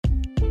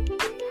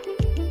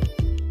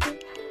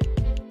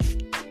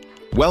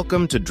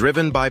Welcome to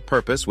Driven by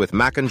Purpose with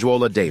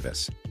Macanjuola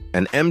Davis,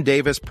 an M.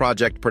 Davis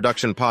Project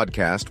production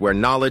podcast where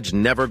knowledge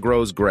never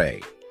grows gray.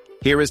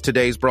 Here is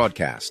today's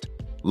broadcast.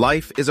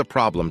 Life is a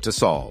problem to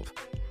solve.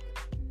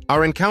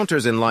 Our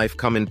encounters in life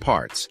come in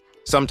parts.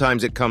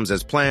 Sometimes it comes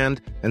as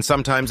planned, and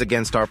sometimes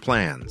against our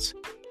plans.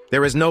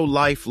 There is no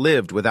life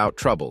lived without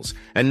troubles,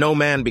 and no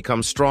man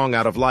becomes strong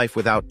out of life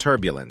without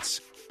turbulence.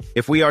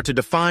 If we are to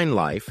define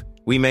life,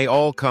 we may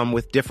all come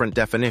with different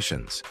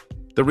definitions.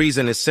 The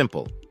reason is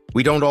simple.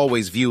 We don't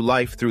always view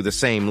life through the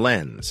same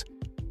lens.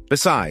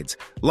 Besides,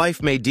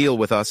 life may deal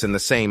with us in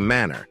the same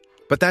manner,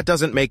 but that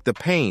doesn't make the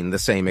pain the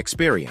same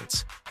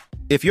experience.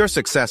 If you're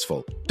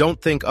successful, don't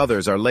think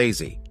others are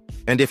lazy.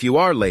 And if you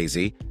are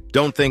lazy,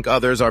 don't think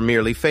others are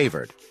merely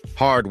favored.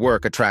 Hard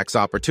work attracts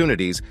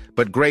opportunities,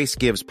 but grace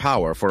gives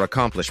power for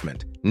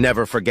accomplishment.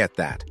 Never forget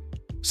that.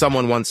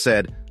 Someone once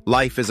said,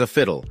 "Life is a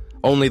fiddle.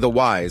 Only the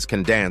wise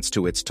can dance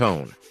to its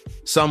tone."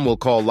 Some will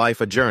call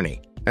life a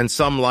journey, and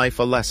some life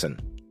a lesson.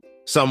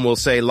 Some will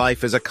say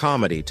life is a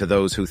comedy to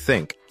those who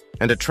think,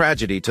 and a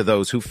tragedy to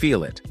those who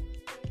feel it.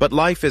 But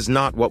life is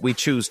not what we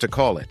choose to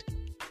call it.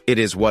 It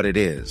is what it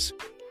is.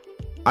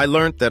 I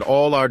learned that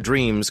all our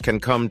dreams can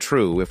come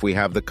true if we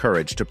have the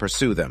courage to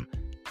pursue them.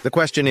 The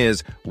question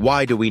is,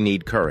 why do we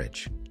need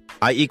courage?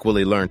 I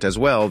equally learned as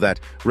well that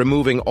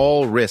removing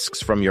all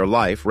risks from your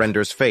life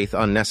renders faith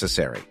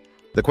unnecessary.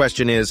 The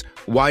question is,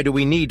 why do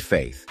we need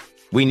faith?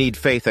 We need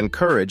faith and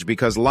courage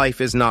because life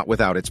is not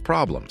without its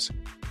problems.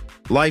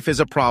 Life is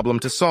a problem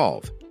to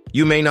solve.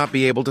 You may not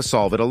be able to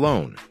solve it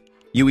alone.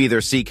 You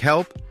either seek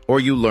help or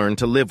you learn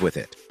to live with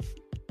it.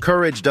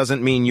 Courage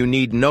doesn't mean you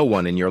need no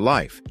one in your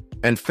life,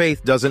 and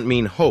faith doesn't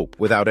mean hope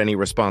without any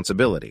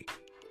responsibility.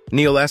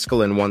 Neil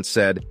Escalin once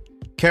said,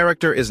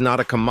 "Character is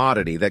not a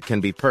commodity that can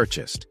be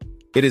purchased.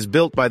 It is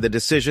built by the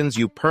decisions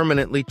you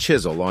permanently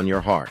chisel on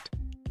your heart."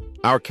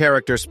 Our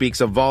character speaks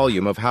a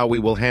volume of how we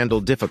will handle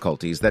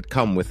difficulties that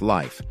come with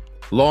life.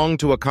 Long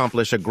to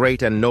accomplish a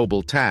great and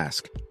noble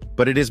task,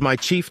 but it is my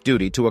chief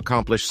duty to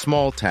accomplish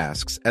small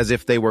tasks as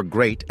if they were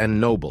great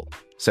and noble,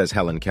 says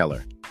Helen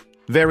Keller.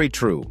 Very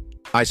true.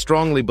 I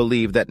strongly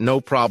believe that no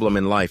problem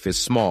in life is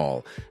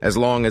small as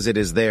long as it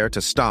is there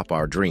to stop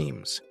our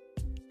dreams.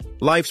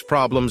 Life's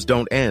problems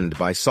don't end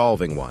by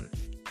solving one.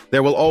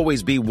 There will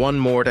always be one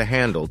more to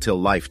handle till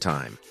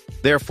lifetime.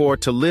 Therefore,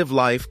 to live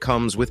life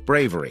comes with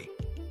bravery.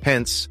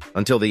 Hence,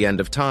 until the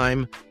end of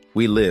time,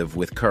 we live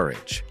with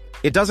courage.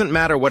 It doesn't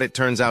matter what it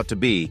turns out to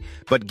be,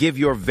 but give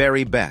your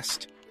very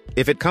best.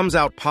 If it comes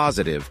out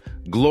positive,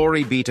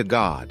 glory be to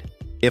God.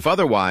 If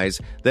otherwise,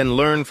 then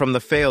learn from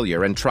the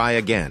failure and try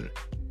again.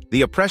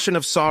 The oppression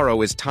of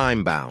sorrow is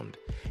time-bound.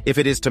 If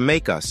it is to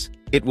make us,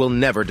 it will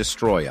never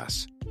destroy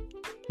us.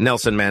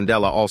 Nelson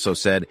Mandela also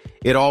said,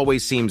 "It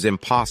always seems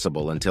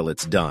impossible until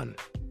it's done."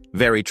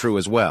 Very true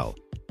as well.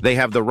 They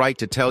have the right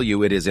to tell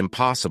you it is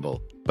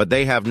impossible, but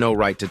they have no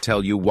right to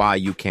tell you why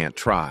you can't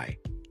try.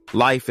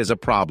 Life is a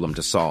problem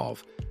to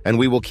solve, and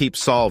we will keep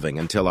solving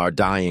until our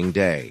dying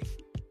day.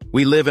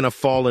 We live in a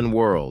fallen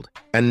world,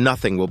 and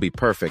nothing will be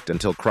perfect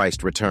until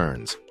Christ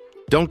returns.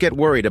 Don't get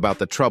worried about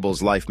the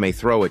troubles life may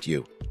throw at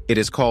you. It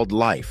is called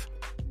life.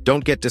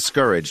 Don't get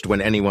discouraged when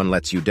anyone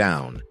lets you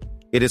down.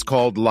 It is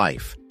called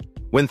life.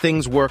 When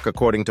things work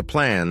according to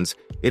plans,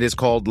 it is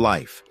called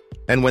life.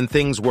 And when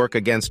things work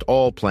against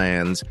all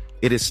plans,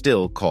 it is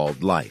still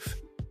called life.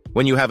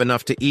 When you have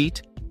enough to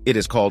eat, it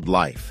is called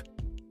life.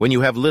 When you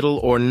have little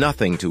or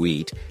nothing to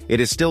eat, it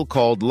is still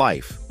called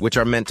life, which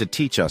are meant to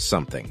teach us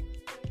something.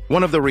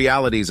 One of the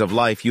realities of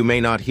life you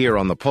may not hear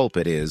on the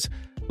pulpit is,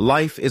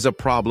 life is a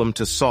problem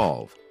to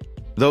solve.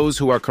 Those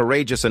who are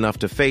courageous enough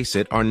to face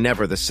it are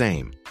never the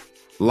same.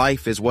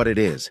 Life is what it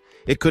is.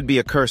 It could be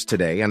a curse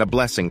today and a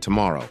blessing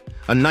tomorrow,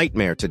 a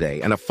nightmare today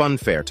and a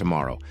funfair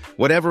tomorrow.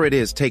 Whatever it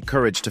is, take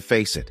courage to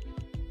face it.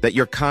 That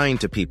you're kind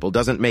to people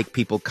doesn't make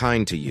people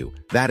kind to you.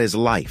 That is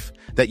life.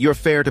 That you're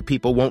fair to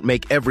people won't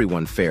make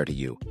everyone fair to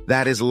you.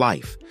 That is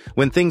life.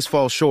 When things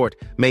fall short,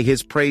 may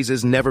His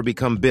praises never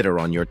become bitter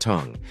on your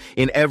tongue.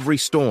 In every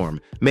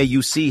storm, may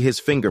you see His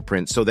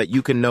fingerprints so that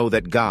you can know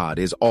that God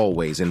is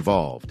always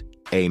involved.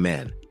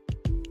 Amen.